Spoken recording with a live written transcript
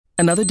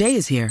Another day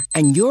is here,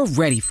 and you're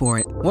ready for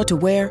it. What to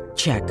wear?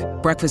 Check.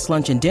 Breakfast,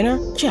 lunch, and dinner?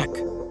 Check.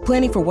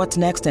 Planning for what's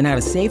next and how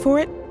to save for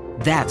it?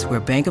 That's where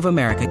Bank of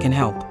America can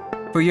help.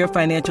 For your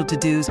financial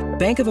to-dos,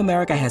 Bank of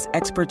America has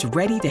experts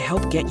ready to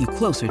help get you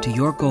closer to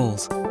your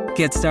goals.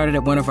 Get started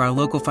at one of our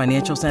local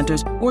financial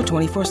centers or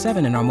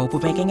 24/7 in our mobile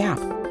banking app.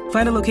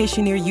 Find a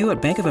location near you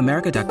at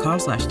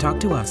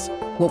bankofamerica.com/talktous.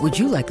 What would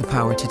you like the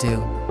power to do?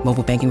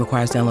 Mobile banking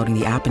requires downloading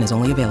the app and is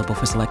only available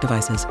for select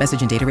devices.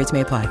 Message and data rates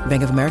may apply.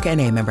 Bank of America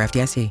N.A., member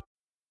FDIC.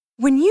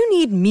 When you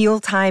need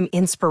mealtime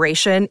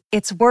inspiration,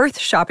 it's worth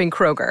shopping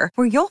Kroger,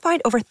 where you'll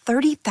find over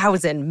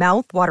 30,000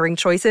 mouth-watering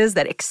choices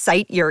that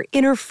excite your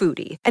inner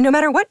foodie. And no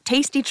matter what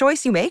tasty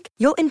choice you make,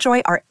 you'll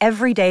enjoy our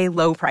everyday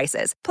low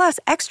prices, plus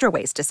extra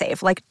ways to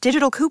save, like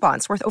digital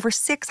coupons worth over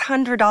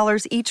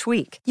 $600 each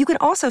week. You can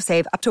also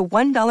save up to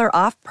 $1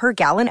 off per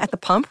gallon at the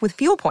pump with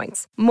fuel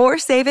points. More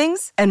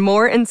savings and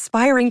more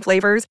inspiring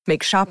flavors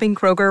make shopping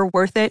Kroger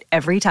worth it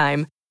every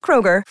time.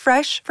 Kroger,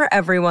 fresh for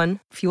everyone.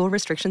 Fuel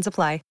restrictions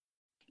apply.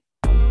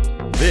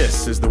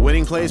 This is the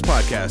Winning Plays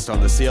podcast on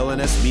the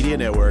CLNS Media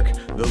Network,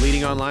 the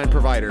leading online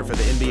provider for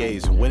the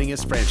NBA's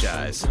winningest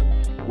franchise.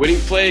 Winning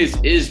Plays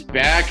is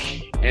back,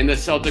 and the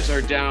Celtics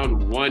are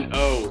down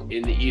 1-0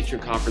 in the Eastern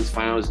Conference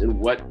Finals in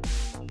what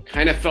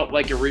kind of felt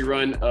like a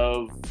rerun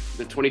of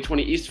the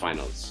 2020 East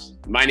Finals.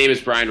 My name is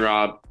Brian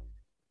Robb,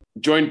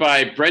 joined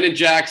by Brendan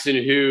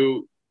Jackson,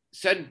 who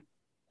said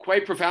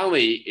quite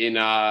profoundly in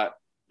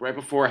right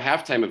before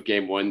halftime of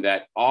Game 1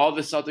 that all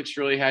the Celtics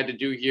really had to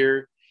do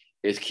here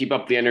is keep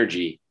up the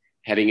energy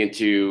heading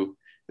into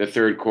the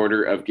third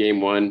quarter of Game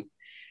 1.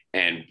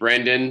 And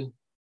Brendan,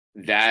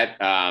 that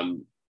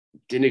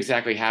didn't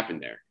exactly happen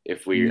there,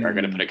 if we are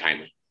going to put it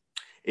kindly.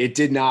 It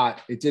did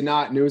not. It did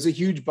not. And it was a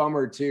huge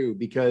bummer too,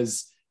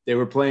 because they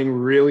were playing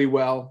really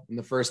well in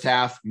the first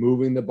half,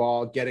 moving the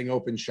ball, getting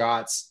open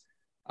shots,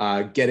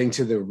 getting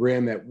to the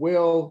rim at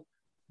will,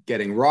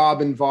 getting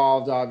Rob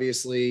involved.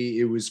 Obviously,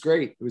 it was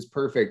great. It was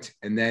perfect.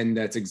 And then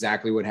that's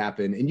exactly what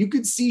happened. And you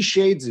could see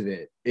shades of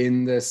it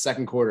in the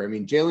second quarter. I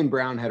mean, Jaylen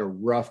Brown had a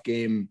rough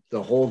game,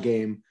 the whole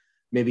game,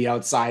 maybe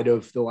outside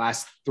of the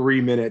last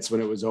 3 minutes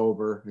when it was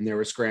over and they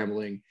were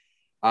scrambling.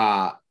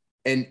 You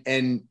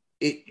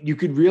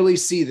could really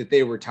see that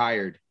they were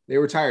tired. They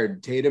were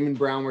tired. Tatum and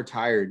Brown were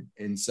tired.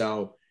 And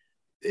so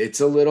it's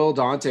a little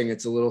daunting.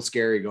 It's a little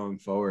scary going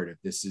forward if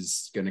this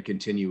is going to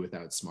continue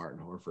without Smart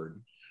and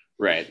Horford.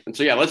 Right. And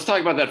so, yeah, let's talk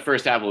about that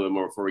first half a little bit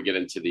more before we get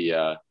into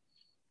the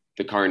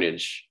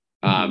carnage.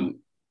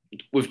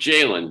 With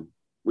Jaylen,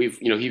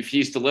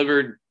 he's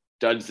delivered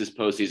duds this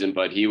postseason,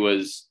 but he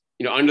was,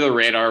 under the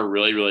radar,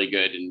 really, really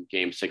good in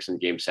Game 6 and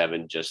Game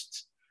 7,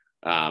 just,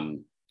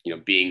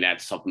 being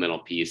that supplemental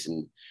piece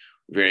and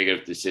very good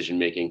at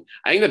decision-making.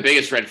 I think the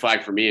biggest red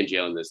flag for me in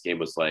Jaylen this game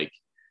was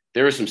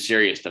there was some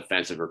serious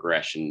defensive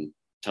regression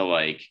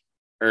to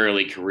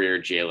early career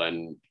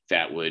Jaylen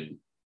that would,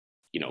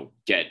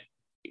 get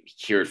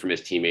cured from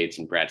his teammates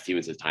and Brad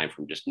Stevens at the time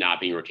from just not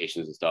being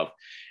rotations and stuff.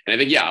 And I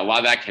think, a lot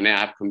of that can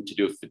have come to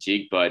do with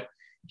fatigue, but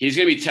he's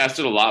going to be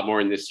tested a lot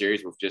more in this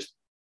series with just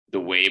the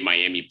way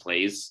Miami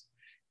plays.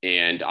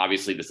 And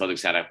obviously the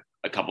Celtics had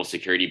a couple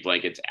security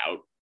blankets out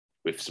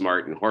with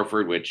Smart and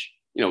Horford, which,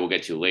 we'll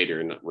get to later,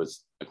 and it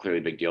was a clearly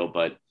big deal,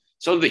 but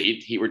so did the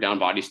Heat were down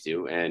bodies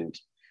too.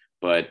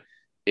 Do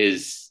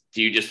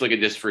you just look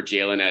at this for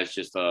Jaylen as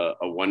just a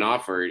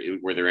one-off, or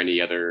were there any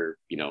other,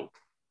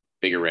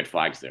 bigger red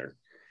flags there?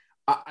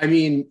 I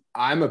mean,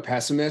 I'm a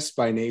pessimist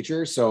by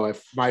nature. So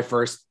if my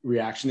first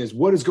reaction is,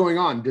 what is going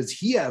on? Does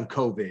he have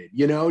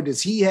COVID?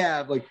 Does he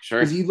have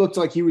because he looked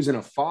like he was in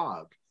a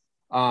fog.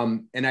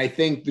 And I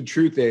think the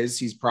truth is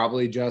he's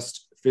probably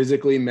just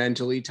physically,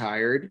 mentally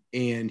tired,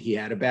 and he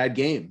had a bad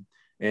game.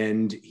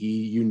 And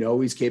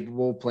he's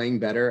capable of playing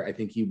better. I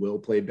think he will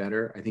play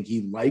better. I think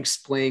he likes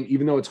playing,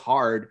 even though it's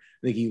hard.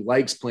 I think he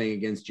likes playing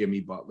against Jimmy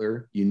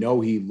Butler. He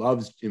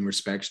loves and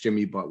respects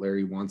Jimmy Butler.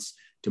 He wants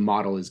to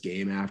model his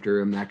game after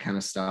him, that kind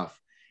of stuff.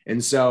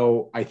 And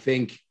so I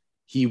think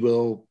he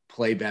will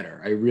play better.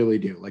 I really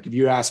do. If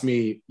you ask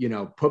me,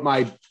 put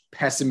my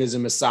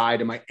pessimism aside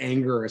and my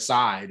anger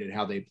aside at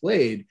how they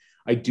played,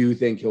 I do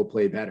think he'll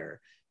play better.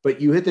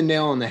 But you hit the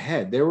nail on the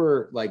head. There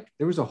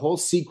was a whole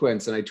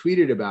sequence, and I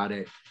tweeted about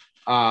it.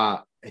 I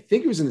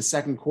think it was in the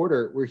second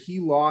quarter where he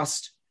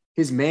lost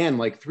his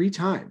man 3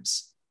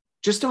 times,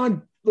 just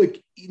on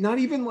not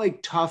even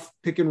tough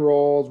pick and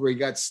rolls where he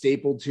got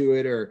stapled to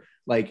it or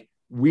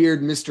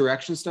weird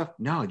misdirection stuff.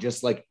 No,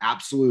 just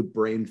absolute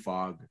brain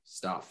fog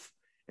stuff.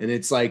 And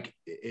it's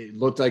it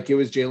looked like it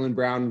was Jaylen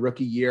Brown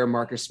rookie year,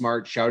 Marcus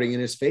Smart shouting in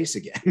his face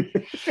again.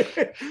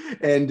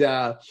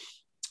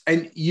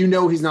 and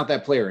he's not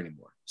that player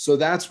anymore. So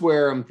that's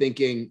where I'm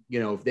thinking,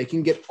 if they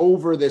can get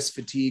over this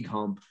fatigue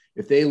hump,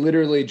 if they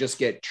literally just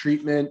get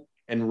treatment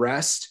and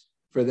rest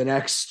for the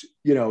next,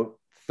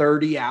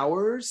 30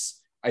 hours,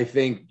 I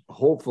think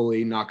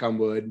hopefully, knock on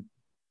wood,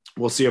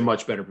 we'll see a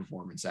much better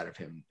performance out of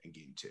him in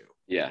Game 2.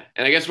 Yeah.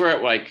 And I guess we're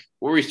at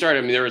where we started.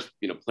 I mean, there was,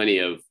 plenty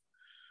of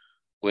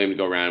blame to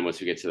go around once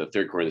we get to the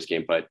third quarter of this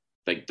game, but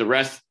the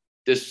rest,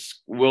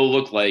 this will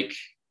look like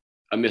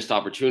a missed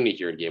opportunity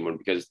here in game one,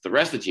 because the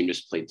rest of the team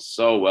just played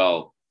so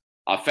well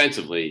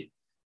offensively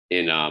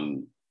in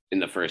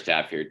the first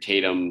half here.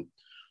 Tatum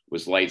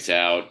was lights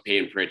out.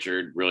 Peyton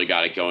Pritchard really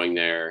got it going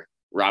there.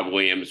 Rob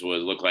Williams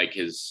looked like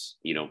his,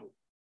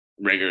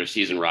 regular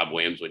season Rob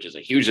Williams, which is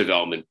a huge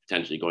development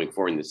potentially going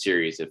forward in the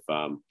series if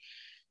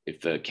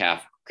the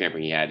calf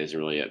cramping he had isn't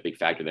really a big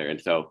factor there.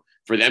 And so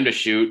for them to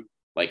shoot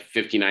like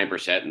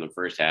 59% in the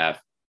first half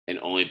and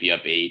only be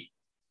up 8,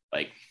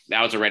 like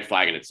that was a red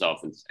flag in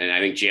itself. And I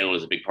think Jalen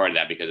was a big part of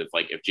that, because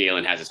if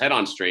Jalen has his head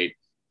on straight,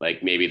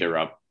 like maybe they're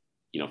up,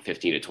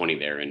 15 to 20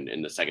 there,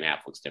 and the second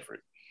half looks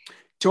different.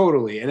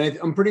 Totally. And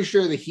I'm pretty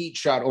sure the Heat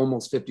shot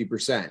almost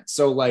 50%.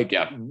 So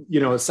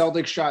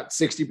Celtics shot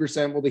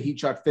 60%. Well, the Heat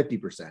shot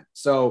 50%.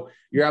 So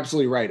you're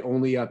absolutely right.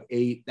 Only up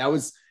 8. That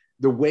was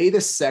the way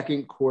the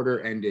second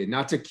quarter ended.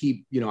 Not to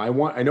keep,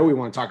 I know we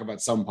want to talk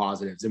about some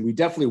positives, and we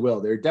definitely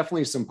will. There are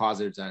definitely some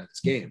positives out of this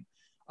game.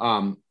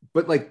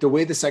 But like the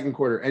way the second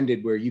quarter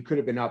ended, where you could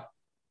have been up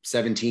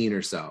 17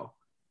 or so,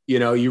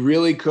 you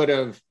really could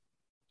have,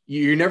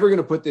 you're never going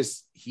to put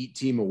this Heat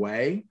team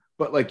away,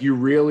 but like you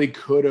really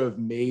could have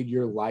made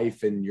your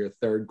life in your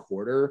third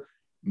quarter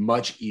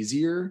much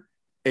easier,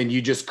 and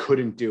you just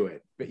couldn't do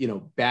it. But,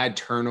 bad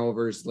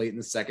turnovers late in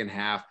the second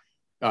half,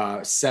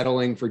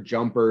 settling for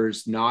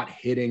jumpers, not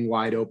hitting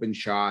wide open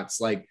shots.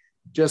 Like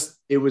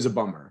it was a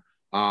bummer.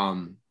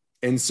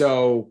 And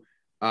so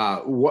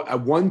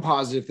one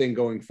positive thing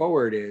going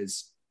forward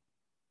is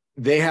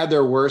they had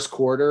their worst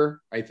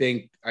quarter. I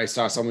think I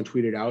saw someone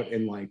tweeted out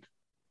in like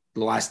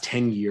the last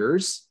 10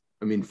 years.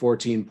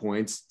 14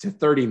 points to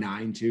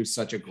 39 too,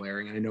 such a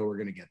glaring, and I know we're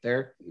going to get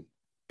there.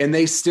 And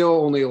they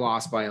still only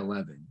lost by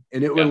 11.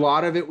 And a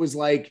lot of it was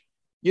like,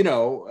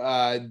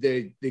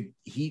 the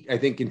Heat, I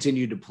think,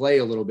 continued to play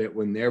a little bit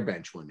when their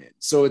bench went in.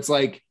 So it's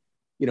like,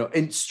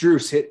 and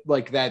Strus hit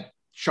like that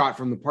shot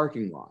from the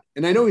parking lot.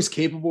 And I know he's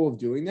capable of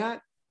doing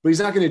that, but he's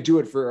not going to do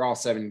it for all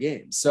 7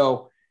 games.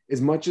 So as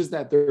much as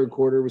that third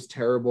quarter was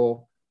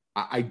terrible,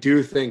 I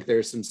do think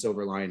there's some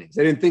silver linings.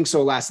 I didn't think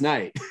so last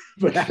night,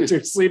 but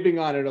after sleeping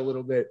on it a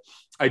little bit,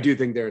 I do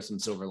think there are some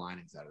silver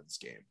linings out of this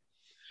game.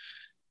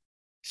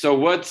 So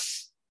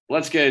let's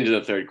get into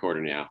the third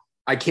quarter now.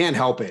 I can't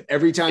help it.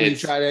 Every time you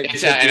try to,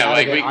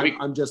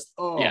 I'm just,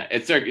 yeah,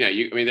 it's there.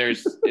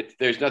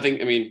 There's nothing.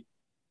 Let me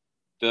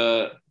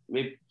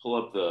pull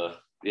up the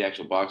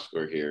actual box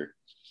score here.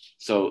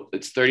 So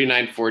it's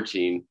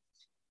 39-14.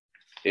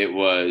 It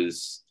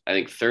was, I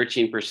think,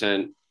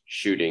 13%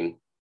 shooting.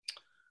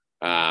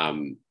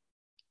 8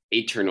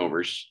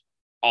 turnovers,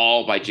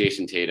 all by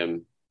Jason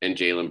Tatum and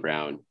Jaylen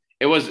Brown.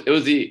 It was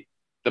the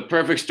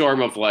perfect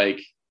storm of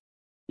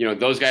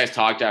those guys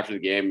talked after the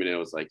game, and it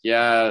was like,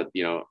 that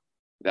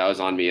was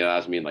on me. That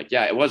was me. And like,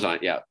 yeah, it was on.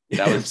 Yeah,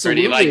 that was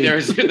pretty. Like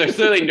there's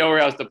literally nowhere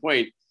else to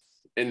point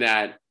in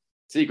that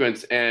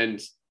sequence.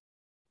 And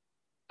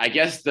I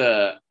guess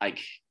I'll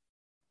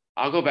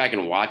go back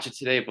and watch it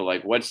today, but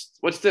like what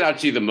stood out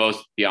to you the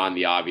most beyond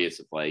the obvious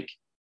of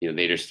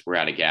they just were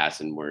out of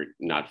gas and we're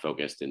not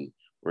focused and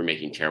we're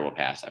making terrible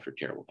pass after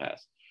terrible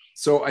pass.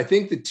 So I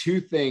think the two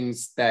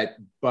things that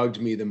bugged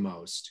me the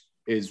most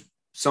is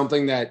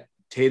something that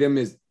Tatum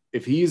is,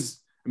 he's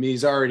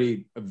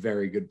already a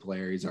very good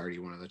player. He's already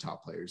one of the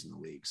top players in the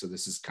league. So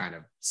this is kind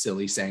of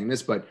silly saying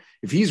this, but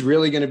if he's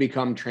really going to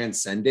become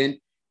transcendent,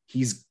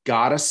 he's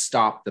got to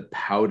stop the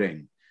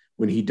pouting.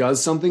 When he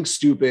does something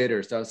stupid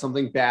or does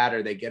something bad,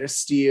 or they get a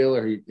steal,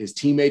 or his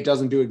teammate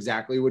doesn't do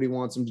exactly what he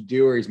wants him to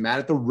do, or he's mad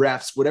at the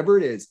refs, whatever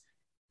it is,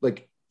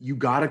 like you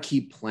got to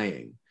keep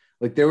playing.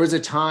 Like there was a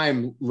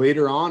time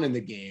later on in the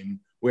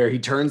game where he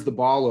turns the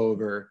ball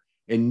over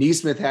and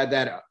Nesmith had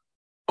that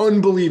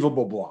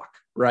unbelievable block,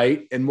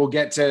 right? And we'll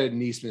get to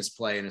Nesmith's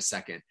play in a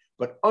second,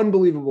 but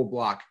unbelievable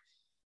block.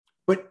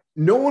 But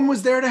no one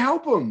was there to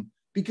help him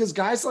because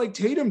guys like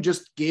Tatum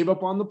just gave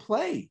up on the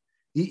play.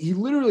 He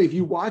literally, if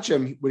you watch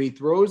him, when he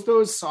throws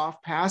those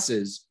soft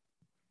passes,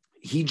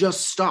 he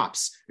just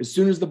stops as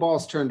soon as the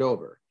ball's turned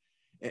over.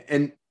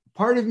 And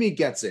part of me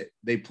gets it.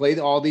 They play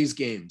all these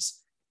games,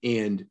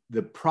 and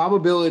the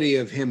probability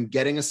of him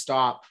getting a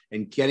stop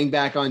and getting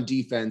back on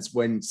defense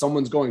when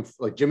someone's going,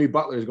 like Jimmy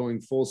Butler is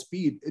going full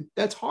speed,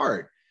 that's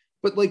hard.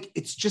 But like,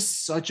 it's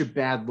just such a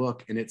bad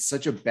look, and it's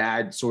such a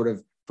bad sort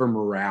of for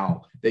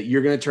morale that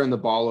you're going to turn the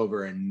ball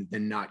over and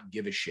then not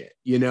give a shit,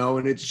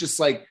 And it's just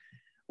like,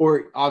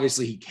 or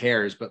obviously he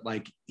cares, but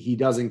like he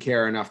doesn't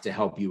care enough to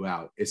help you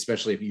out,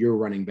 especially if you're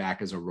running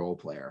back as a role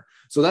player.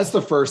 So that's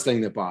the first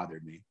thing that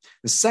bothered me.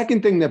 The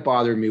second thing that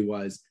bothered me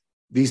was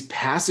these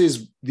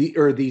passes,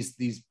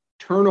 these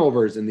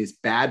turnovers and these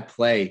bad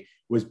play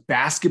was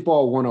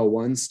basketball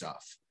 101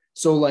 stuff.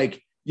 So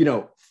like,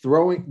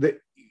 throwing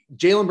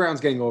Jaylen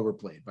Brown's getting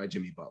overplayed by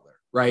Jimmy Butler,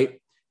 right?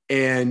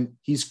 And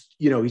he's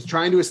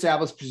trying to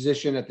establish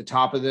position at the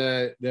top of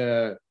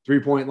the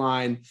 3-point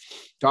line,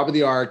 top of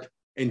the arc,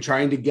 and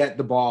trying to get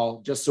the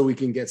ball just so we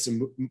can get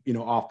some,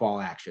 off ball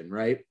action.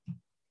 Right.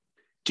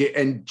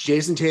 And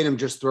Jason Tatum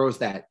just throws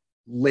that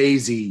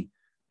lazy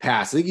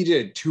pass. I think he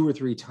did it 2 or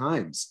 3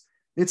 times.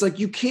 It's like,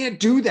 you can't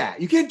do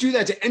that. You can't do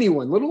that to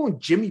anyone, let alone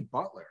Jimmy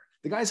Butler.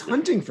 The guy's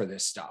hunting for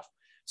this stuff.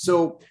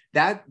 So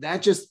that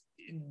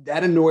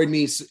annoyed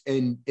me.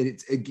 And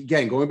it's,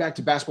 again, going back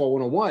to basketball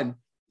 101,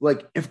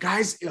 like if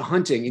guys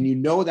hunting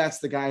and that's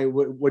the guy,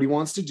 what he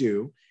wants to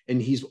do,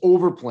 and he's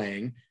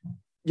overplaying,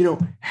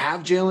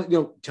 have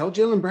Jaylen, tell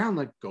Jaylen Brown,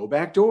 like, go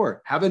back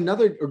door,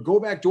 go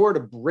back door to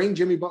bring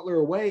Jimmy Butler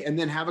away, and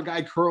then have a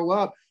guy curl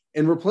up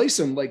and replace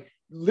him. Like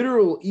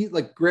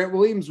like Grant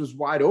Williams was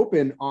wide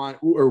open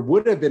or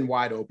would have been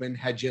wide open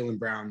had Jaylen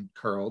Brown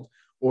curled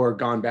or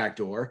gone back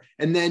door.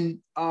 And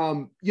then,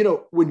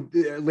 when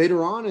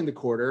later on in the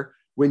quarter,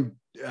 when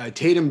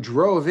Tatum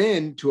drove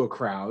into a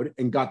crowd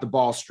and got the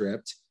ball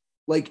stripped,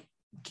 like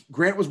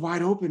Grant was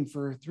wide open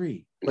for a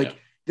three. Like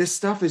this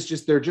stuff is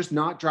just, they're just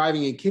not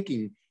driving and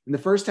kicking. In the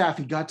first half,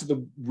 he got to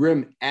the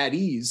rim at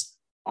ease.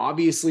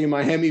 Obviously,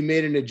 Miami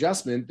made an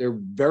adjustment. They're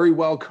very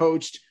well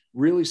coached,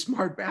 really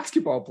smart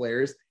basketball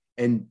players,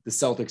 and the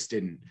Celtics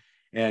didn't.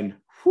 And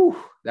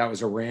that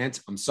was a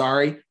rant. I'm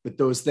sorry, but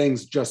those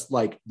things just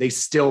like, they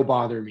still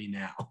bother me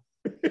now.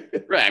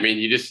 Right. I mean,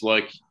 you just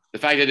look, the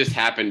fact that it just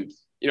happened,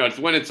 it's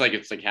when it's like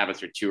happens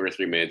for 2 or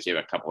 3 minutes. You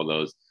have a couple of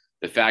those.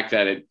 The fact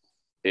that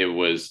it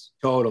was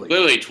totally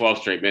literally 12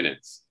 straight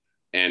minutes.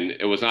 And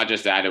it was not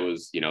just that, it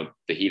was, the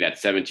Heat had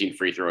 17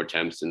 free throw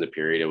attempts in the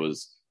period. It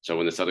was, so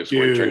when the Celtics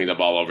weren't turning the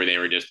ball over, they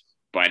were just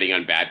biting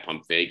on bad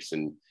pump fakes.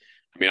 And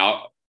I mean,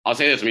 I'll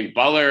say this. I mean,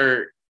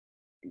 Butler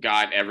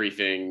got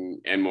everything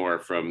and more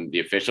from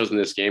the officials in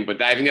this game,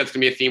 but I think that's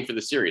going to be a theme for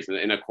the series. And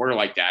in a quarter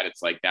like that,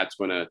 it's like, that's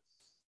going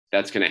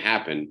to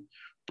happen.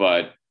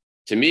 But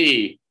to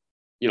me,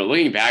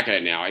 looking back at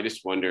it now, I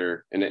just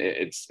wonder, and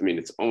it's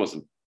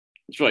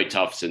really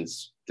tough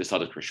since the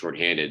Celtics were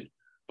shorthanded,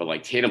 but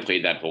like Tatum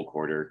played that whole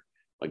quarter,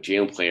 like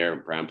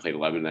Jaylen Brown played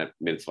 11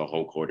 minutes the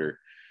whole quarter.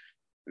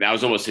 That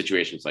was almost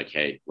situations like,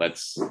 hey,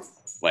 let's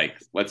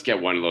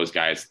get one of those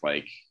guys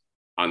like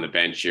on the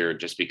bench here,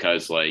 just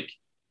because like,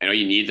 I know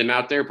you need them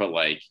out there, but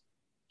like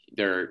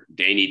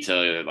they need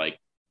to like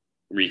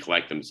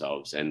recollect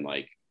themselves and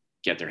like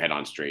get their head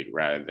on straight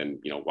rather than,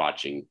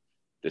 watching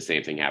the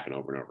same thing happen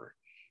over and over.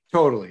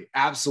 Totally.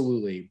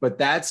 Absolutely. But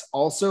that's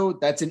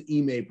an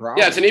Ime problem.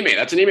 Yeah, that's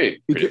an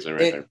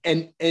Ime.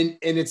 And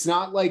it's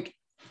not like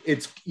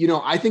it's,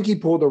 I think he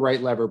pulled the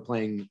right lever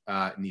playing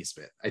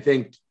Nesmith. I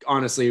think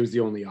honestly, it was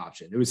the only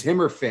option. It was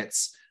him or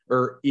Fitz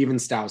or even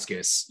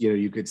Stauskas,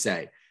 you could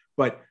say,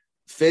 but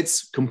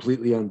Fitz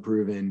completely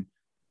unproven.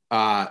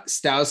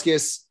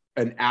 Stauskas,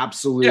 an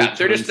absolute. Yeah,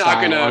 they're just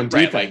not going to,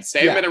 right? Like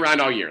they've been around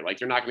all year. Like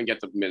they're not going to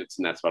get the minutes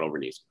in that spot over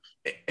Nesmith.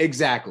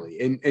 Exactly.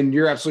 And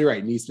you're absolutely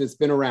right. Nesmith's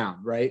been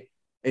around, right?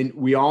 And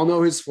we all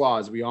know his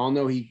flaws. We all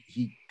know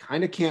he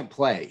kind of can't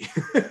play,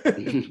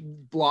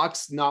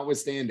 blocks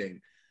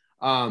notwithstanding.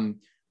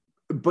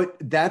 But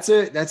that's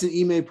an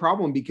Ime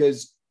problem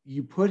because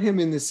you put him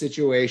in this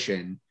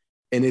situation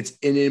and it's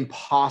an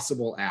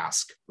impossible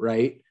ask,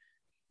 right?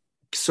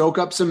 Soak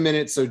up some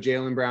minutes so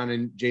Jaylen Brown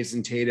and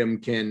Jason Tatum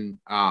can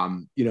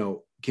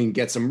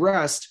get some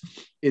rest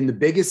in the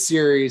biggest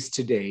series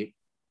to date.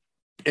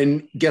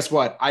 And guess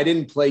what? I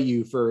didn't play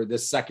you for the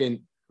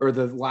second or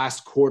the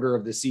last quarter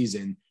of the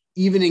season,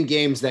 even in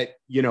games that,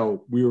 the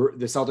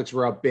Celtics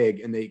were up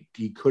big and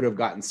he could have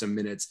gotten some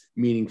minutes,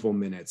 meaningful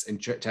minutes,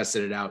 and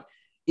tested it out.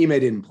 Ime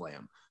didn't play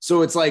him.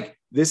 So it's like,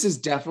 this is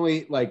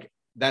definitely like,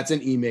 that's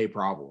an Ime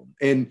problem.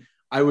 And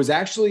I was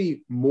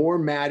actually more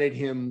mad at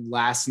him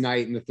last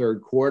night in the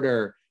third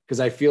quarter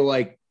because I feel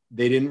like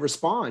they didn't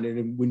respond.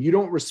 And when you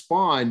don't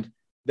respond,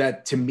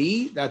 that to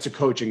me, that's a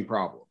coaching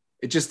problem.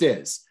 It just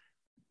is.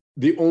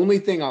 The only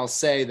thing I'll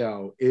say,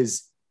 though,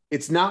 is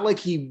it's not like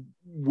he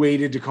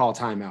waited to call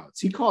timeouts.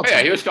 He called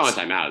timeouts. He was calling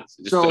timeouts.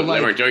 They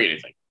weren't doing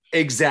anything.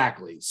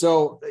 Exactly.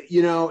 So,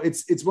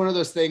 it's one of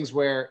those things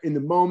where in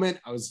the moment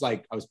I was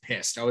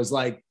pissed. I was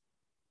like,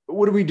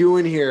 what are we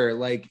doing here?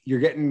 Like, you're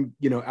getting,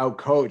 out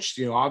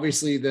coached.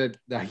 Obviously the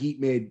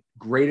Heat made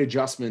great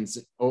adjustments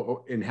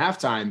in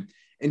halftime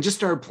and just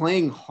started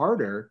playing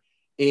harder.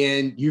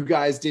 And you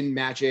guys didn't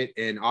match it.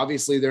 And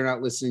obviously they're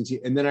not listening to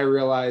you. And then I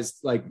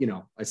realized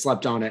I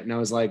slept on it and I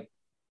was like,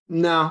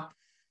 no,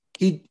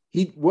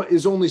 what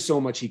is only so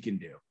much he can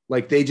do.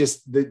 Like they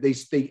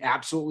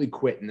absolutely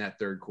quit in that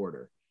third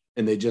quarter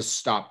and they just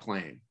stopped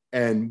playing.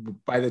 And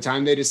by the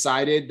time they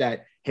decided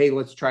that, hey,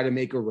 let's try to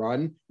make a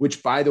run,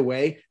 which by the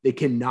way, they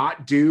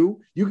cannot do.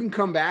 You can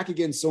come back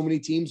against so many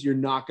teams. You're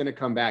not going to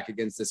come back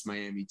against this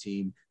Miami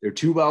team. They're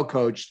too well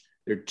coached.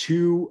 They're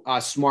too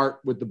smart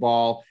with the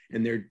ball.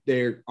 And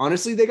they're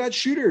honestly, they got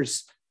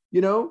shooters,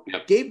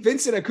 Yep. Gabe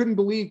Vincent, I couldn't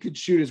believe could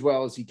shoot as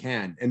well as he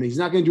can. And he's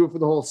not going to do it for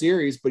the whole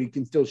series, but he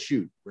can still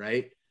shoot.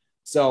 Right.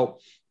 So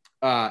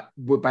by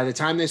the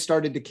time they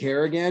started to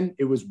care again,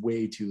 it was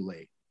way too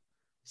late.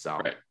 So,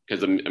 right.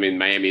 Because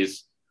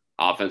Miami's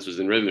offense was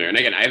in rhythm there. And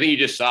again, I think you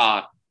just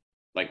saw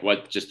like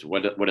what a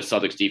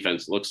Celtics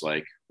defense looks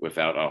like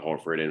without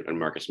Horford and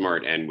Marcus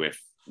Smart and with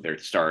their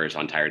stars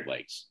on tired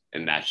legs.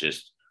 And that's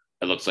just,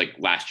 it looks like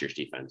last year's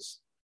defense,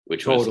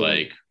 which was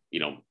like,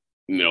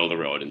 middle of the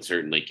road and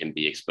certainly can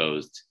be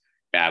exposed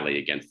badly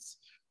against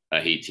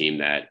a Heat team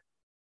that,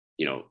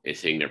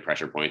 is hitting their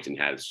pressure points and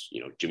has,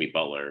 Jimmy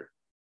Butler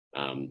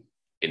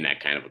in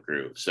that kind of a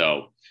groove.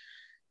 So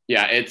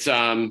yeah, it's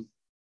one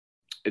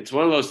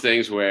of those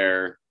things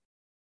where,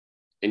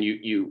 and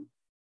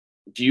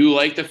do you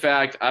like the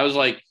fact, I was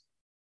like,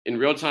 in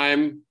real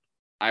time,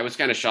 I was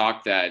kind of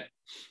shocked that,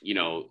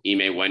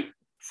 Ime went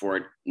for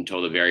it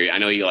until the I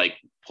know he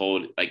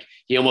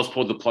he almost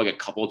pulled the plug a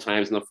couple of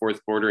times in the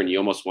fourth quarter, and you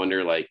almost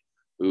wonder like,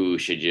 ooh,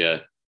 should you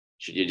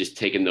just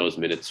take in those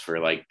minutes for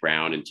like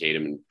Brown and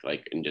Tatum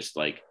and just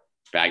like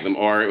bag them?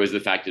 Or it was the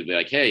fact to be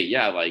like, hey,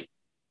 yeah, like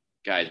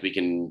guys, we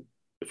can,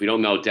 if we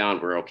don't melt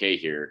down, we're okay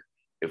here.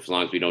 As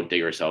long as we don't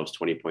dig ourselves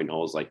 20-point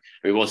holes. Like,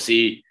 I mean, we'll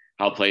see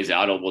how it plays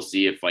out. We'll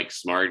see if like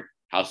Smart,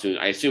 how soon,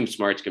 I assume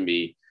Smart's can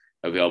be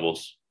available,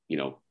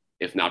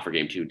 if not for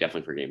game 2,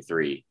 definitely for game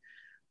 3.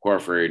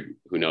 Horford,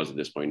 who knows at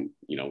this point,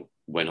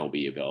 when he'll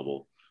be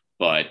available.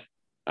 But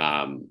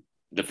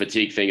the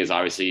fatigue thing is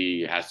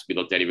obviously has to be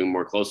looked at even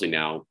more closely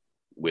now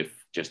with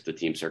just the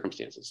team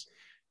circumstances.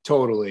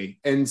 Totally.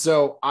 And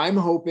so I'm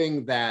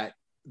hoping that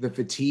the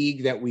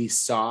fatigue that we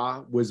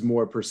saw was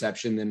more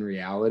perception than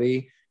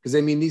reality. Because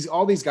I mean,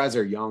 all these guys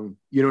are young,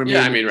 you know what I mean?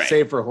 Yeah, I mean, right.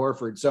 Save for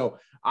Horford. So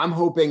I'm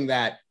hoping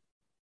that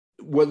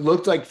what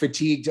looked like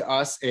fatigue to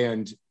us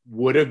and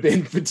would have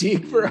been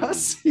fatigue for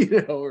us,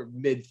 or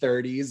mid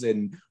 30s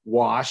and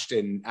washed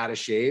and out of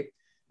shape.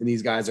 And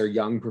these guys are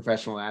young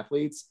professional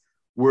athletes.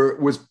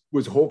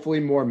 Was hopefully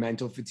more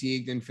mental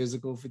fatigue than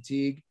physical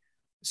fatigue.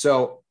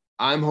 So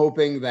I'm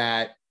hoping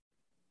that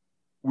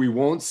we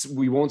won't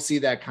see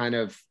that kind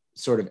of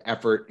sort of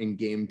effort in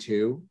game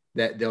 2,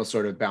 that they'll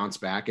sort of bounce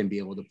back and be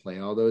able to play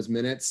all those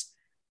minutes.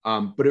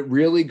 But it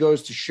really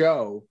goes to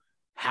show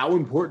how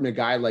important a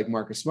guy like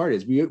Marcus Smart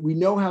is. We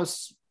know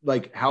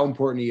how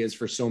important he is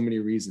for so many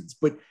reasons,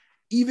 but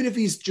even if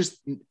he's just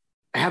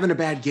having a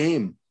bad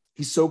game,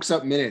 he soaks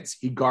up minutes,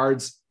 he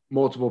guards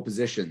multiple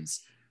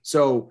positions.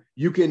 So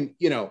you can,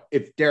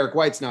 if Derek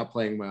White's not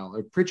playing well,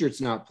 or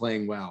Pritchard's not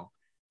playing well,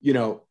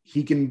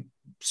 he can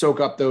soak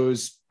up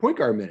those point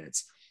guard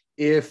minutes.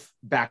 If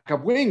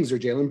backup wings or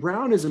Jaylen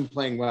Brown isn't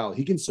playing well,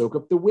 he can soak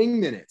up the wing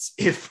minutes.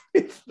 If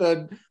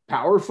the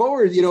power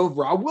forward, if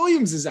Rob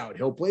Williams is out,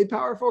 he'll play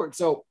power forward.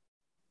 So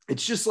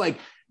it's just like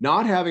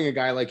not having a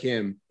guy like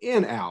him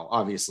and Al,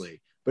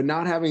 obviously, but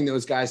not having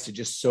those guys to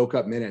just soak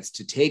up minutes,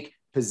 to take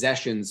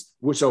possessions.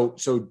 So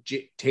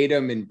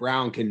Tatum and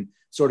Brown can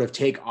sort of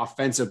take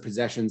offensive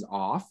possessions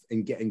off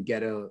and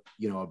get a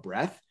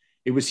breath.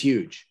 It was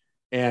huge.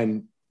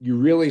 And you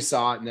really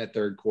saw it in that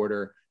third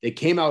quarter. They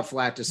came out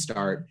flat to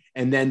start,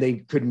 and then they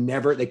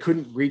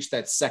couldn't reach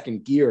that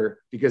second gear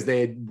because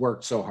they had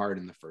worked so hard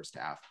in the first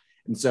half.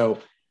 And so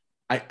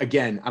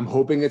I'm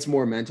hoping it's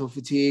more mental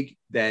fatigue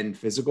than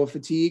physical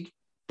fatigue.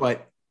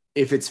 But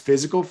if it's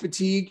physical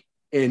fatigue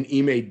and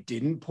Ime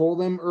didn't pull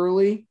them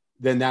early,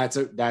 then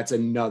that's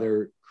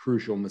another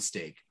crucial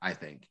mistake, I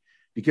think,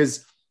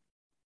 because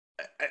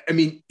I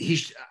mean,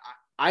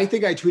 I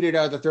think I tweeted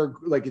out at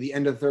the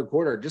end of the third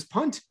quarter, just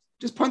punt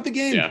the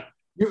game. Yeah.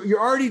 You're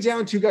already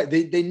down 2 guys.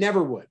 They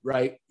never would,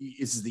 right?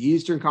 This is the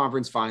Eastern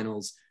Conference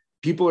Finals.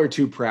 People are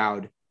too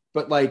proud,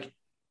 but I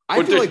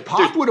feel like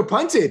Pop would have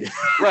punted.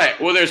 Right.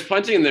 Well, there's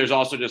punting, and there's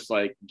also just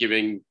like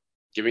giving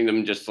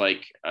them just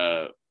like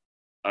a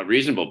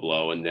reasonable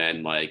blow, and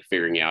then like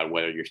figuring out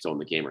whether you're still in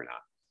the game or not.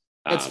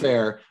 That's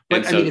fair.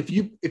 But I mean,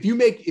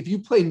 if you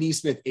play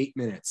Nesmith 8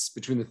 minutes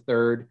between the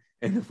third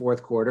and the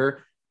fourth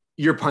quarter,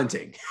 you're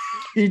punting.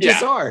 You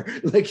just are.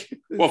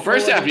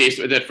 First half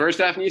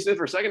Nesmith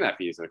or second half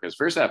Nesmith? Because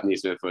first half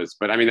Nesmith was,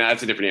 but I mean,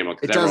 that's a different animal.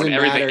 It doesn't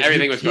matter.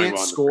 Everything was going well. He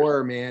can't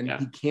score, man. Yeah.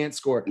 He can't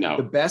score. No.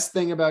 The best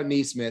thing about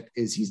Nesmith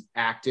is he's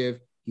active,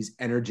 he's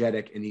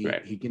energetic, and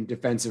he can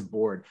defensive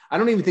board. I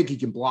don't even think he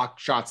can block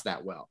shots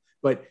that well,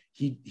 but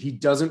he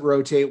doesn't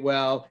rotate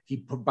well. He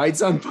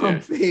bites on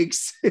pump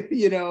fakes.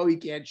 He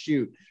can't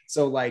shoot.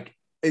 So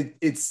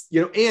it's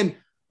and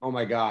oh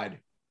my God,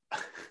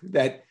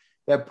 that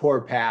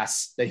poor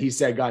pass that he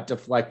said got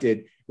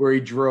deflected, where he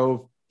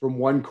drove from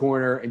one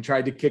corner and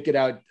tried to kick it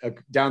out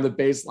down the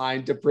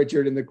baseline to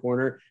Pritchard in the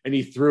corner, and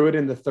he threw it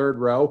in the third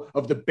row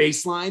of the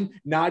baseline,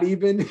 not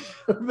even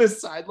the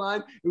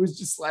sideline. It was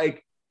just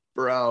like,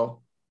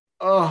 bro,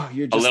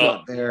 you're just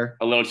not there.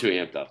 A little too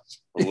amped up.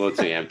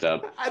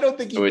 I don't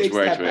think he makes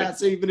that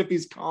pass, even if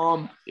he's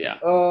calm. Yeah.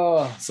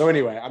 So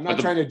anyway, I'm not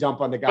trying to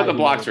dump on the guy. But the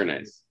blocks were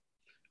nice.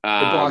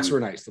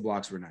 The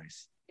blocks were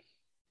nice.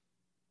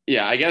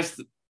 Yeah,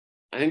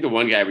 I think the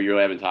one guy we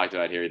really haven't talked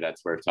about here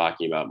that's worth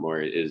talking about more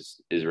is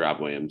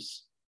Rob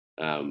Williams.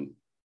 +5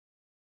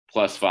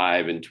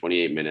 in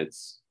 28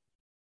 minutes.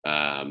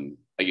 Like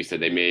you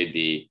said, they made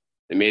the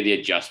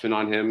adjustment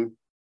on him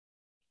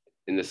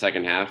in the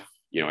second half.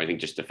 I think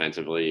just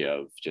defensively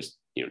of just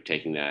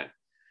taking that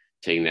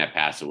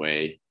pass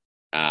away.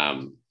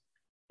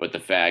 But the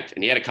fact,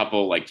 and he had a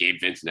couple, like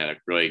Gabe Vincent had a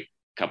really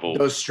couple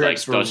those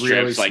strips were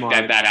really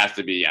smart. that has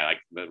to be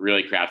the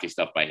really crafty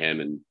stuff by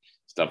him, and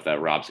stuff that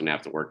Rob's gonna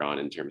have to work on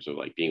in terms of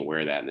being aware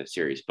of that in this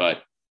series.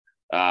 But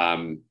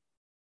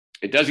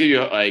it does give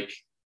you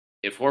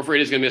if Horford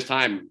is gonna miss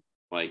time,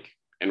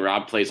 and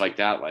Rob plays like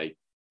that,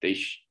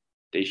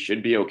 they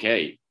should be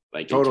okay.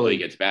 Like until he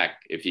gets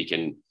back, if he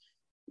can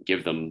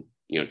give them,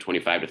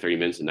 25 to 30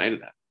 minutes a night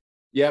of that.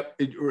 Yep.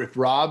 If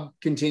Rob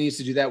continues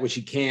to do that, which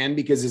he can,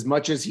 because as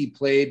much as he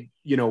played,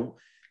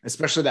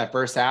 especially that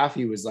first half,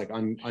 he was like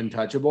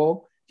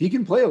untouchable. He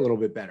can play a little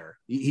bit better.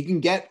 He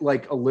can get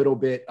like a little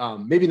bit,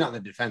 maybe not in the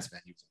defensive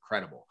end. He was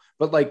incredible,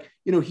 but like,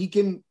 he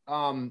can,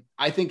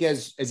 I think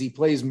as he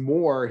plays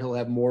more, he'll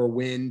have more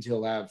wind.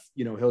 He'll have,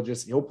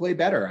 he'll play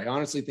better. I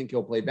honestly think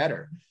he'll play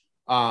better.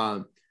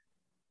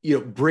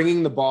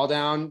 Bringing the ball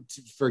down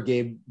for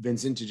Gabe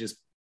Vincent to just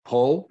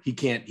pull, he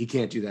can't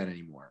do that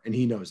anymore. And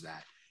he knows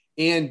that.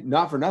 And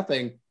not for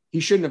nothing, he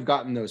shouldn't have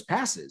gotten those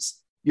passes.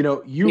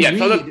 A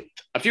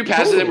few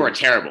passes in were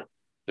terrible.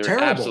 They're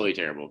absolutely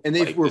terrible. And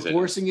they were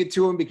forcing it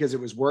to him because it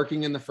was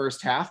working in the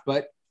first half.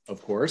 But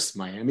of course,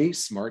 Miami,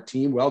 smart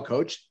team, well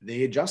coached,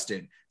 they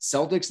adjusted.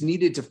 Celtics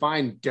needed to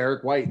find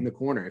Derek White in the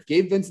corner. If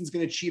Gabe Vincent's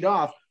going to cheat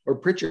off, or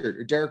Pritchard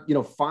or Derek,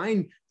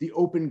 find the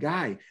open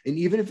guy. And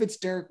even if it's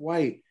Derek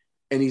White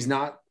and he's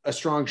not a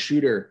strong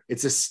shooter,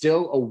 it's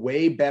still a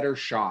way better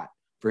shot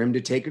for him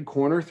to take a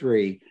corner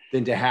three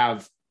than to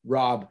have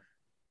Rob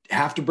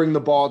have to bring the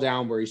ball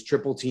down where he's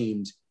triple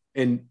teamed.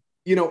 And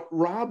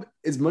Rob,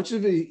 as much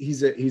as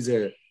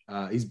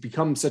he's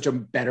become such a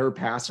better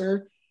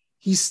passer,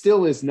 he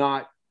still is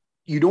not.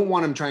 You don't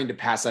want him trying to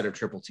pass out of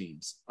triple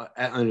teams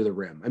under the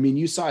rim. I mean,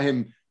 you saw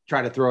him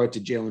try to throw it to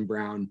Jaylen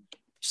Brown,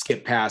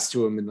 skip past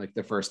to him in like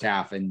the first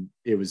half, and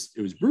it was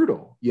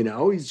brutal.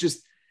 He's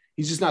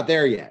just not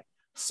there yet.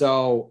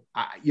 So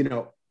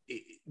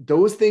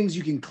those things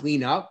you can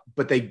clean up,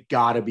 but they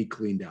gotta be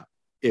cleaned up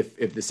if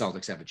the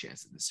Celtics have a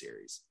chance in this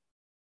series.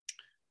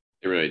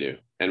 They really do.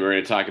 And we're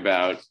going to talk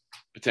about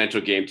potential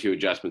game 2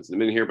 adjustments in a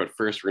minute here. But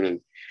first, we're going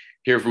to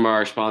hear from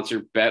our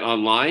sponsor, Bet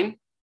Online.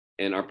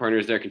 And our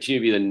partners there continue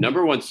to be the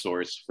number one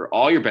source for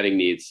all your betting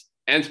needs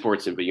and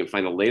sports info. You can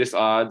find the latest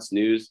odds,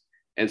 news,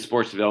 and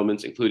sports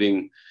developments,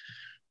 including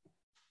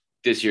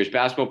this year's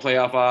basketball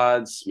playoff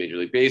odds, Major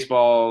League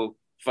Baseball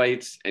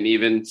fights, and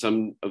even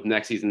some of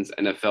next season's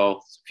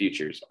NFL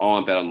futures, all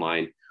on Bet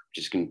Online, which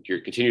is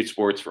your continued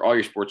sports for all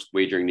your sports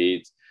wagering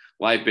needs,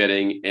 live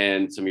betting,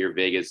 and some of your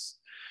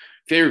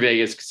favorite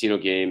Vegas casino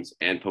games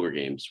and poker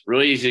games.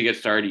 Really easy to get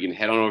started. You can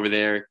head on over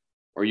there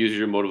or use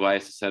your mobile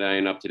device to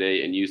sign up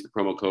today and use the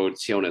promo code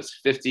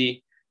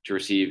CLNS50 to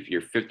receive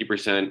your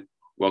 50%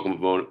 welcome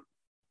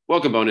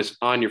bonus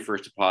on your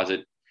first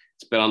deposit.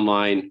 It's Bet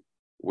Online,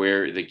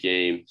 where the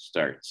game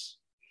starts.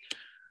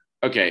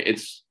 Okay,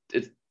 it's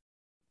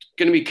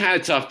going to be kind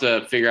of tough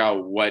to figure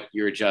out what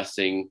you're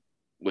adjusting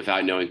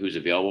without knowing who's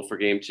available for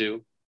game 2.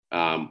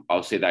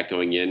 I'll say that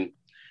going in.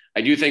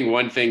 I do think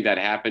one thing that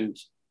happened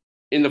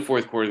in the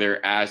fourth quarter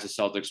there, as the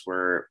Celtics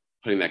were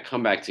putting that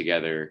comeback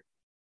together,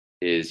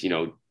 is,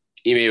 Ime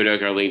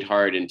Udoka leaned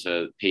hard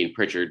into Payton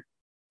Pritchard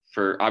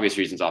for obvious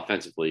reasons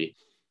offensively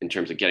in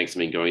terms of getting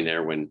something going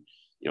there when,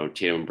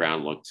 Tatum and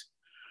Brown looked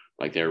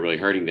like they were really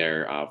hurting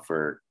there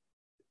for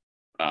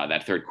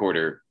that third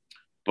quarter.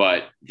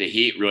 But the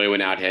Heat really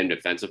went out ahead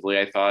defensively,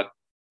 I thought,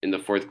 in the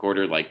fourth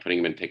quarter, like putting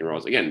him in pick and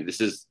rolls. Again,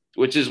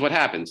 which is what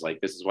happens. Like,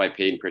 this is why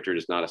Payton Pritchard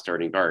is not a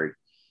starting guard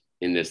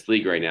in this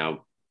league right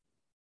now.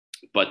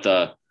 But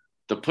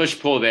the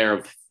push-pull there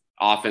of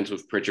offense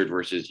with Pritchard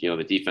versus,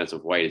 the defense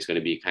of White is going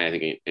to be kind of, I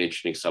think, an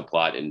interesting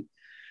subplot and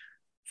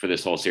for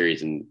this whole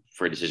series and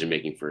for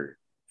decision-making for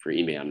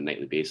Ime on a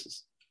nightly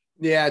basis.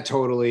 Yeah,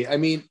 totally. I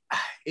mean,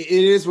 it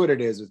is what it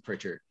is with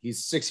Pritchard.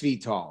 He's 6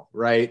 feet tall,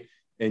 right?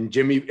 And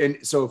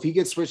so if he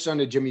gets switched on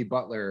to Jimmy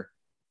Butler,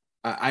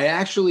 I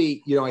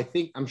actually,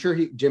 I'm sure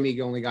Jimmy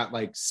only got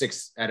like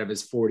 6 out of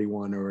his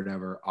 41 or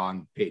whatever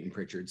on Payton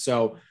Pritchard.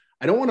 So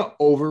I don't want to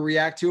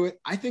overreact to it.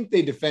 I think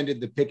they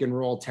defended the pick and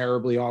roll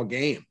terribly all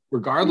game,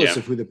 regardless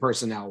of who the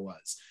personnel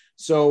was.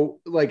 So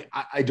like,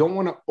 I don't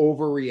want to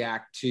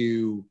overreact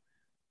to,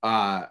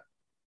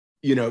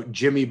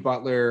 Jimmy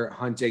Butler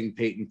hunting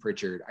Payton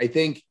Pritchard. I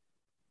think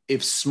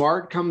if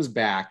Smart comes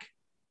back,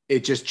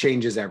 it just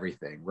changes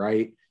everything,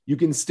 right? You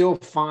can still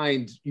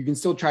try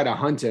to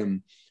hunt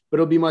him, but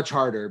it'll be much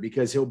harder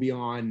because he'll be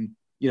on,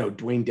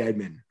 Dwayne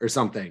Dedmon or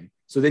something.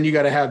 So then you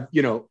got to have,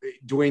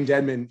 Dwayne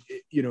Dedmon,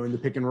 in the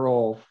pick and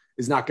roll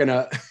is not going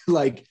to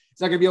it's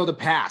not going to be able to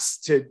pass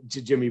to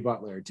Jimmy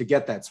Butler to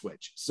get that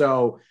switch.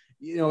 So,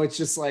 it's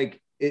just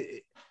like,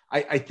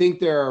 I think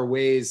there are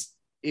ways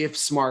if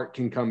Smart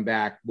can come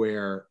back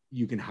where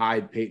you can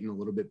hide Payton a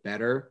little bit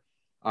better.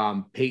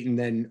 Payton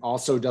then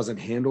also doesn't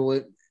handle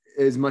it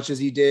as much as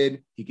he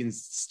did. He can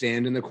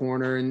stand in the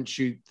corner and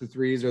shoot the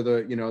threes or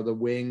the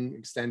wing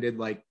extended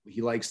like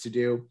he likes to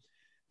do.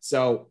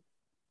 So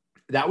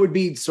that would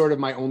be sort of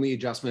my only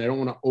adjustment. I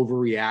don't want to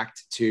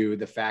overreact to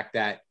the fact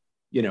that,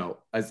 a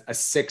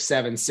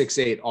 6'7",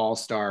 6'8"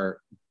 all-star,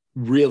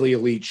 really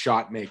elite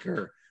shot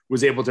maker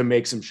was able to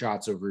make some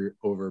shots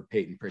over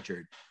Payton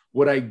Pritchard.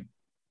 What I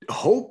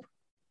hope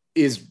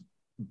is,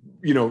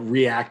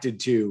 reacted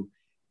to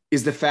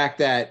is the fact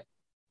that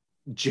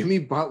Jimmy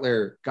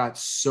Butler got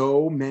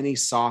so many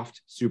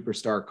soft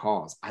superstar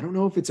calls. I don't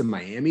know if it's a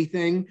Miami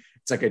thing.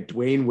 It's like a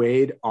Dwayne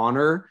Wade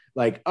honor.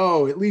 Like,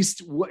 oh, at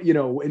least, you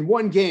know, in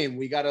one game,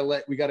 we got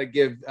to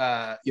give,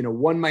 you know,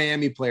 one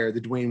Miami player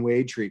the Dwayne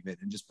Wade treatment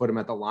and just put him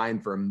at the line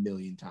for a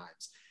million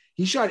times.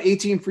 He shot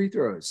 18 free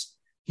throws.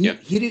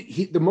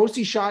 The most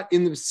he shot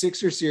in the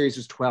Sixers series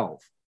was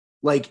 12.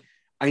 Like,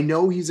 I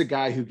know he's a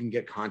guy who can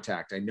get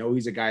contact. I know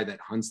he's a guy that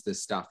hunts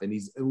this stuff and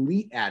he's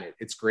elite at it.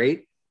 It's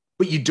great,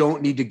 but you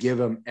don't need to give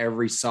him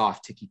every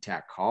soft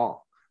ticky-tack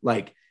call.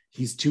 Like,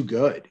 he's too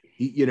good.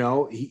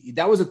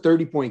 That was a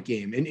 30-point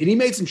game and he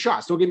made some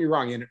shots. Don't get me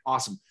wrong. And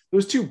awesome.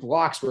 Those 2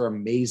 blocks were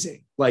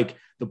amazing. Like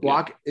the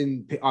block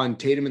on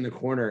Tatum in the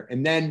corner.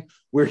 And then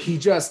where he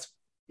just,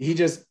 you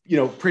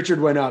know,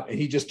 Pritchard went up and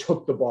he just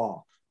took the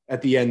ball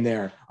at the end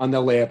there on the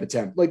layup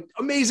attempt. Like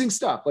amazing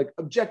stuff, like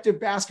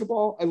objective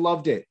basketball. I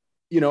loved it.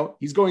 You know,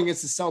 he's going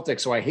against the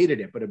Celtics, so I hated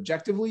it, but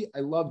objectively I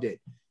loved it.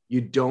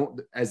 You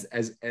don't, as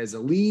a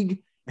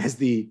league, as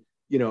the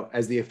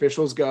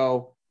officials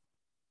go,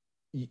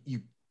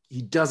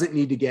 he doesn't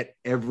need to get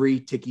every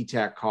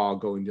ticky-tack call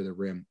going to the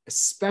rim,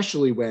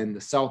 especially when the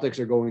Celtics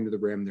are going to the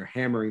rim, they're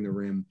hammering the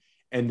rim,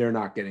 and they're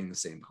not getting the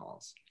same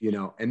calls, you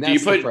know. And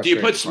that's do you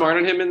put Smart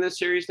on him in this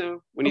series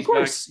though when he's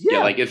back?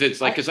 Yeah. Like if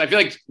it's like, because I feel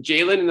like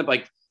Jalen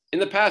in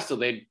the past, so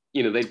they'd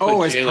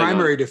put as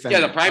primary defender.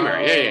 Yeah, the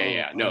primary.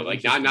 Yeah. No,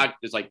 like not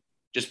just like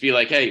just be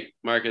like, hey,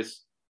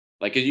 Marcus,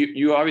 like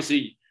you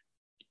obviously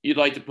you'd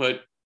like to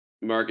put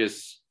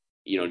Marcus,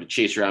 you know, to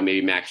chase around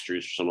maybe Max Strus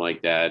or something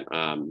like that,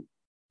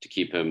 to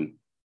keep him,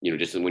 you know,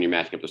 just when you're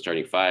matching up the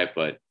starting 5.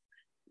 But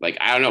like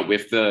I don't know,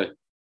 with the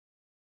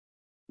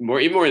more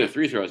in the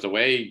free throws, the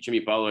way Jimmy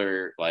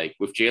Butler, like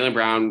with Jaylen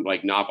Brown,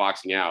 like not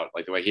boxing out,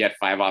 like the way he had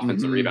 5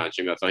 offensive rebounds,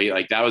 so he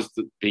like that was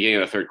the beginning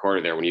of the third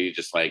quarter there when he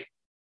just like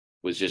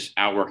was just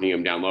outworking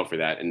him down low for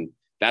that. And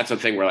that's the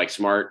thing where like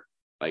Smart,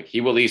 like he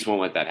will at least won't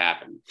let that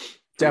happen.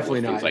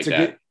 Definitely not.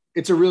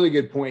 It's a really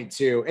good point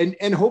too.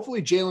 And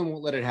hopefully Jalen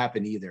won't let it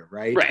happen either.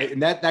 Right.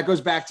 And that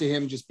goes back to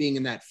him just being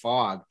in that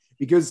fog,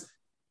 because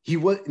he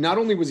was, not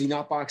only was he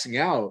not boxing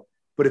out,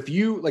 but if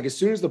you like, as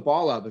soon as the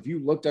ball up, if you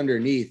looked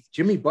underneath,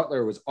 Jimmy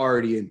Butler was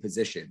already in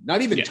position,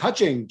 not even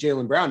touching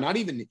Jaylen Brown, not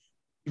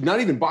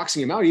even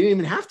boxing him out. He didn't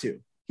even have to.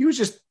 He was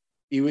just,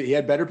 he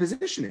had better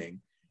positioning.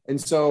 And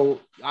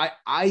so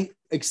I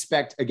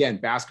expect, again,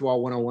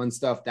 basketball 101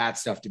 stuff, that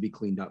stuff to be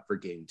cleaned up for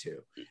game 2.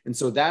 And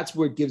so that's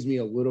what gives me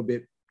a little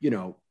bit, you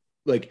know,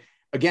 like,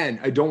 again,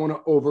 I don't want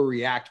to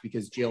overreact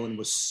because Jalen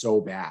was so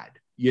bad,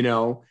 you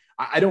know.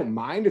 I don't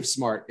mind if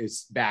Smart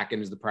is back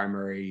and is the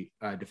primary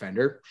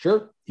defender.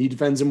 Sure, he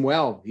defends him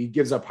well. He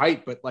gives up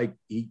height, but like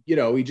he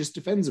just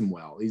defends him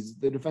well. He's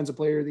the defensive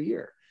player of the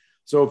year.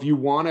 So if you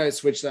want to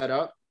switch that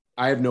up,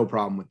 I have no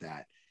problem with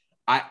that.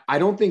 I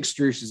don't think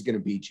Strus is going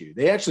to beat you.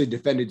 They actually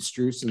defended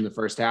Strus in the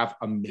first half.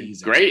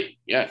 Amazing. Great.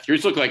 Yeah.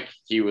 Strus looked like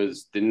he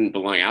didn't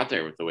belong out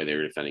there with the way they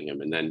were defending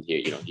him. And then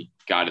he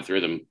got it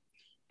through them.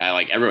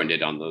 Like everyone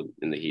did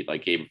in the Heat,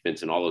 like Gabe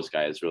Vincent, all those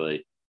guys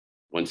really,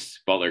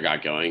 once Butler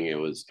got going, it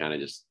was kind of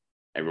just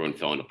everyone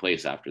fell into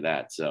place after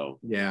that. So,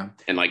 yeah.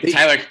 And like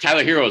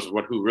Tyler Hero is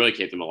who really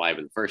kept them alive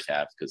in the first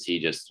half, because he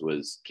just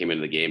came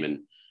into the game and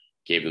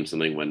gave them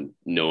something when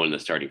no one in the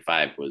starting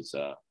 5 was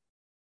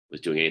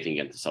doing anything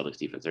against the Celtics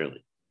defense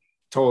early.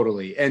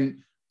 Totally. And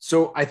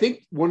so I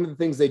think one of the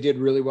things they did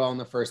really well in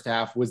the first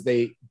half was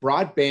they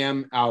brought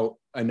Bam out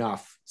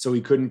enough so he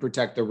couldn't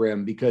protect the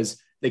rim,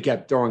 because they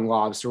kept throwing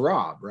lobs to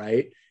Rob.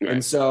 Right.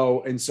 And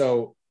so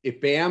if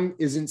Bam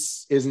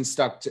is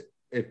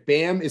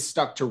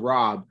stuck to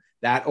Rob,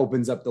 that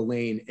opens up the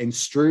lane, and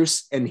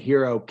Strus and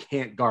Hero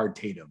can't guard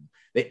Tatum.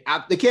 They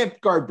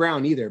can't guard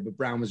Brown either, but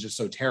Brown was just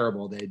so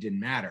terrible that it didn't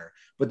matter.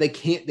 But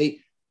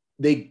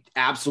they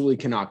absolutely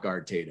cannot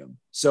guard Tatum.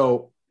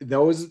 So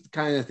those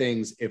kind of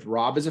things, if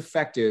Rob is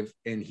effective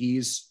and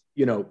he's,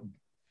 you know,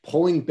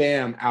 pulling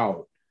Bam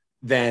out,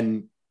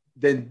 then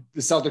the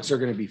Celtics are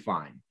going to be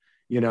fine.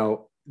 You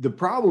know, the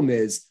problem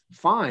is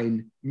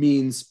fine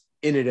means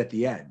in it at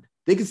the end.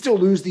 They could still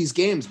lose these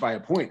games by a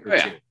point or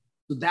two.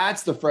 So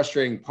that's the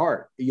frustrating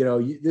part. You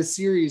know, this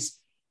series,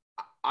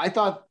 I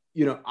thought,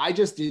 you know, I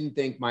just didn't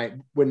think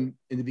when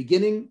in the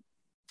beginning,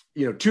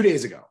 you know, 2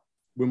 days ago,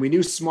 when we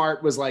knew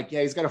Smart was like,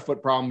 yeah, he's got a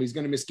foot problem, he's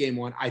going to miss game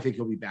 1, I think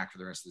he'll be back for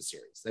the rest of the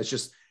series. That's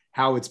just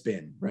how it's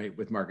been, right,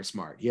 with Marcus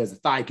Smart. He has a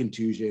thigh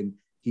contusion.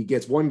 He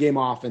gets 1 game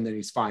off, and then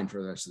he's fine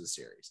for the rest of the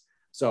series.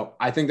 So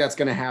I think that's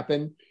going to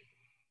happen.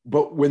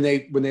 But when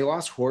they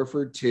lost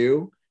Horford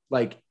too,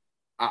 like,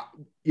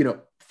 you know,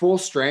 full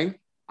strength,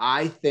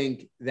 I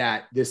think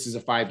that this is a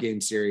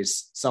 5-game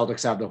series.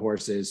 Celtics have the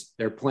horses.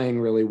 They're playing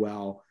really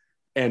well.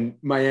 And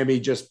Miami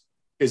just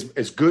is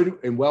as good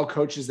and well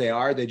coached as they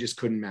are. They just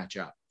couldn't match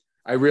up.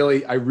 I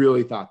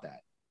really thought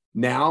that.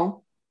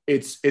 Now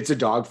it's a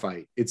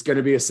dogfight. It's going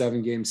to be a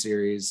 7-game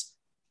series.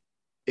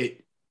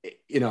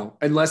 You know,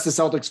 unless the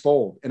Celtics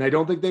fold. And I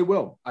don't think they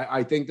will.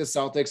 I think the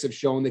Celtics have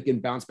shown they can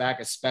bounce back,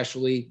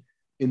 especially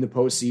in the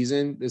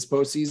this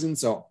postseason.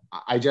 So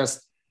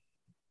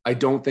I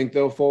don't think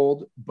they'll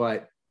fold,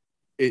 but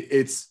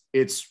it's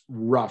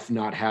rough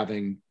not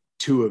having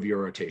 2 of your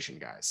rotation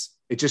guys.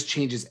 It just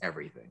changes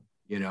everything,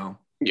 you know?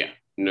 Yeah,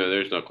 No,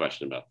 there's no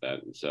question about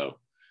that. And so,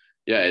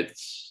 yeah,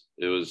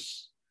 it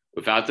was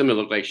without them, it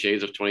looked like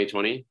shades of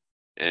 2020.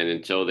 And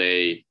until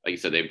they, like you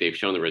said, they've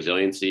shown the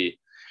resiliency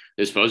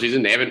this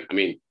postseason. They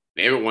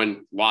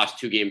haven't lost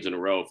 2 games in a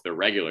row for their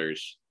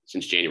regulars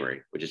since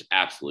January, which is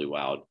absolutely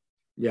wild.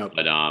 Yeah.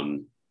 But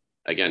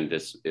again,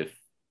 if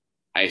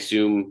I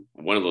assume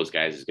one of those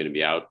guys is going to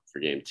be out for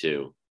game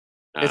 2.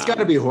 It's got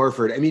to be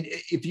Horford. I mean,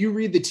 if you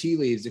read the tea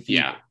leaves,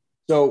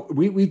 so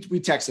we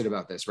texted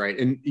about this, right?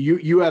 And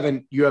you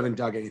haven't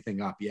dug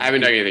anything up yet. I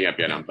haven't dug anything up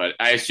yet, no, but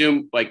I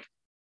assume, like,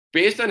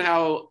 based on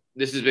how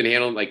this has been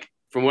handled, like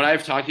from what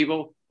I've talked to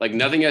people, like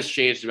nothing has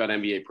changed about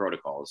NBA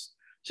protocols.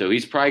 So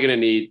he's probably going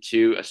to need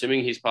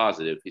assuming he's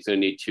positive, he's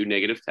going to need 2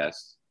 negative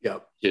tests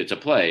to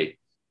play.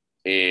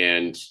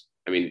 And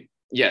I mean,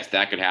 yes,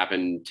 that could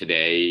happen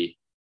today,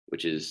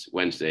 which is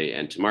Wednesday,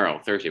 and tomorrow,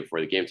 Thursday,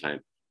 before the game time.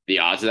 The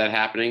odds of that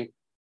happening,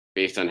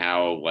 based on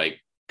how like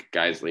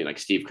guys like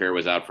Steve Kerr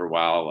was out for a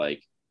while,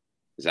 like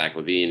Zach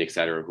LaVine, et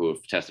cetera, who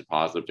have tested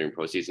positive during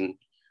postseason.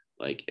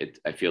 Like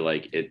I feel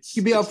like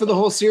you'd be out for the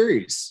whole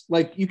series.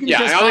 Like you can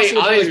test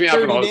positive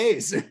for like 30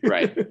 days.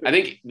 Right. I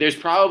think the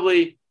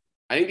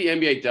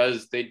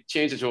NBA they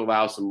changed it to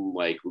allow some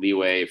like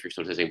leeway if you're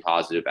still testing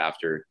positive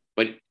after,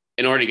 but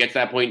in order to get to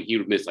that point, he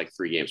would miss like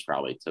 3 games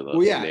probably to the.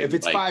 Well, yeah, if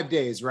it's 5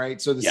 days,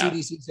 right? So the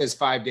CDC says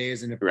 5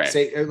 days, and if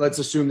let's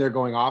assume they're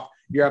going off,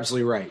 you're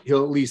absolutely right.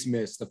 He'll at least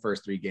miss the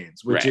first 3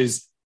 games, which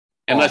is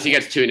unless he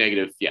gets 2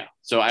 negative. Yeah.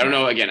 So I don't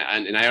know again,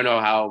 and I don't know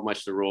how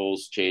much the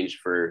rules change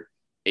for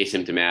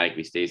asymptomatic. If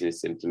he stays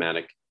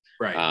asymptomatic,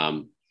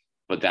 right?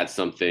 But that's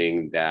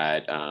something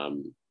that,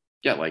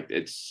 like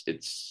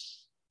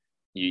it's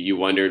you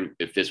wondered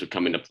if this would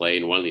come into play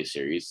in one of these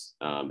series,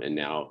 and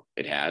now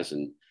it has,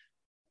 and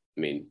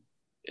I mean.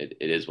 It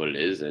is what it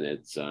is, and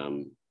it's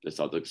the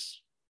Celtics.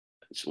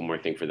 It's one more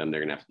thing for them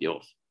they're gonna have to deal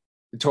with.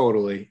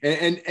 Totally,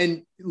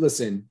 and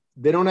listen,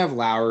 they don't have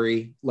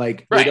Lowry.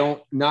 Like they're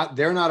not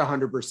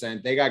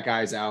 100%. They got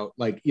guys out.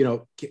 Like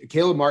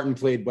Caleb Martin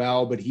played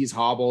well, but he's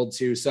hobbled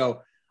too.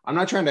 So I'm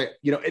not trying to.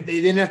 They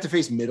didn't have to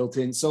face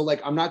Middleton. So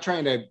like I'm not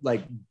trying to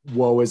like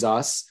woe is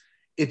us.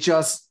 It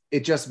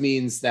just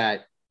means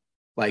that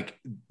like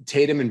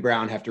Tatum and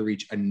Brown have to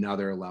reach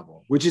another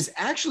level, which is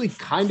actually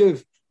kind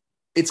of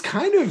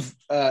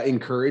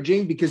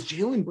encouraging because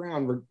Jaylen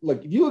Brown,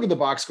 like if you look at the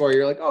box score,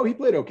 you're like, oh, he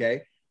played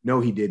okay.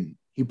 No, he didn't.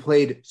 He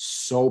played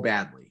so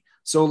badly.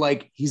 So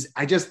like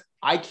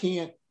I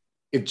can't,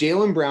 if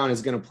Jaylen Brown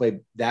is going to play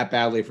that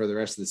badly for the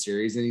rest of the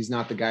series, and he's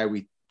not the guy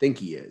we think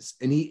he is.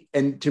 And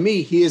to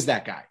me, he is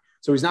that guy.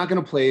 So he's not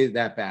going to play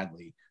that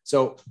badly.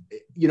 So,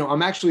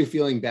 I'm actually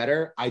feeling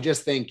better. I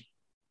just think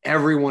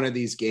every one of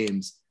these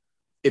games,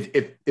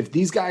 if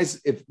these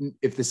guys, if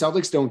the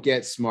Celtics don't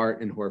get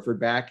Smart and Horford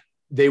back,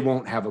 they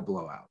won't have a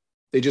blowout.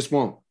 They just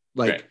won't.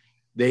 Like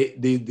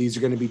these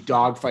are going to be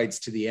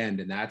dogfights to the end.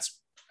 And that's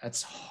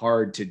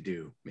hard to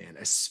do, man,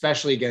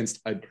 especially against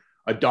a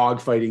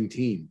dogfighting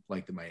team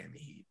like the Miami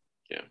Heat.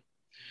 Yeah.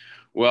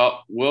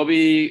 Well, we'll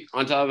be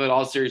on top of it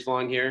all series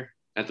long here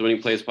at the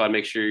Winning Plays Pod.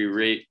 Make sure you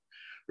rate,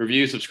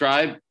 review,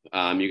 subscribe.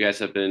 You guys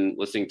have been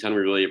listening a ton. We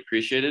really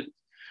appreciate it.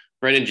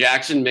 Brendan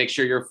Jackson, make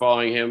sure you're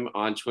following him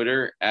on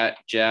Twitter at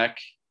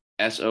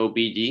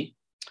JackSOBD.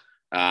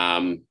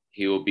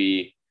 He will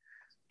be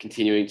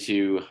continuing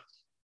to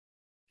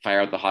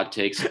fire out the hot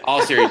takes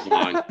all series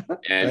long,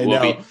 and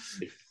we'll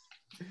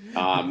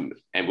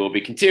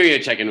be continuing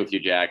to check in with you,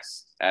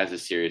 Jax, as the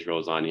series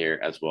rolls on here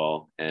as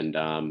well. And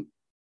how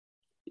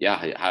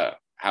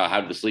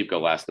did the sleep go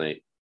last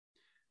night?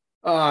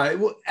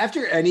 Well,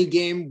 after any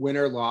game, win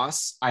or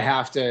loss, I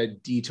have to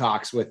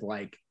detox with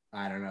like,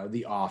 I don't know,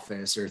 The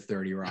Office or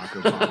 30 Rock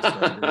or Bob's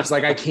Burgers.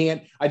 Like I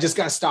just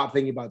got to stop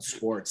thinking about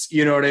sports.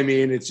 You know what I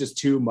mean? It's just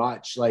too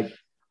much. Like,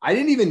 I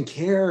didn't even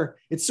care.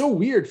 It's so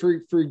weird.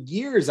 For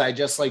years, I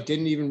just like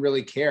didn't even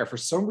really care. For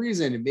some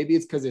reason, maybe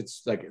it's because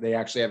it's like they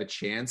actually have a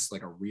chance,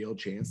 like a real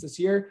chance this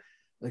year.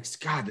 Like,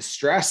 God, the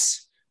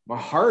stress, my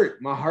heart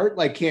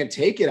like can't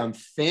take it. I'm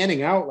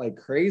fanning out like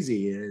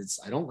crazy.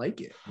 I don't like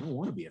it. I don't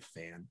want to be a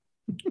fan.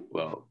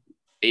 Well,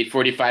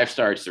 8:45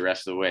 starts the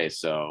rest of the way.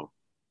 So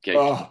get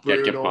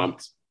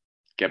pumped.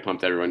 Get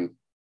pumped, everyone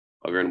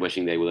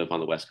wishing they live on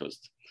the West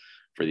Coast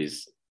for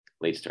these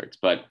late starts.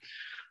 But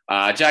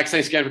Jax,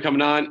 thanks again for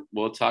coming on.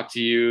 We'll talk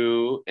to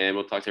you and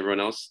we'll talk to everyone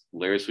else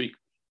later this week.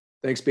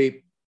 Thanks,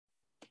 Pete.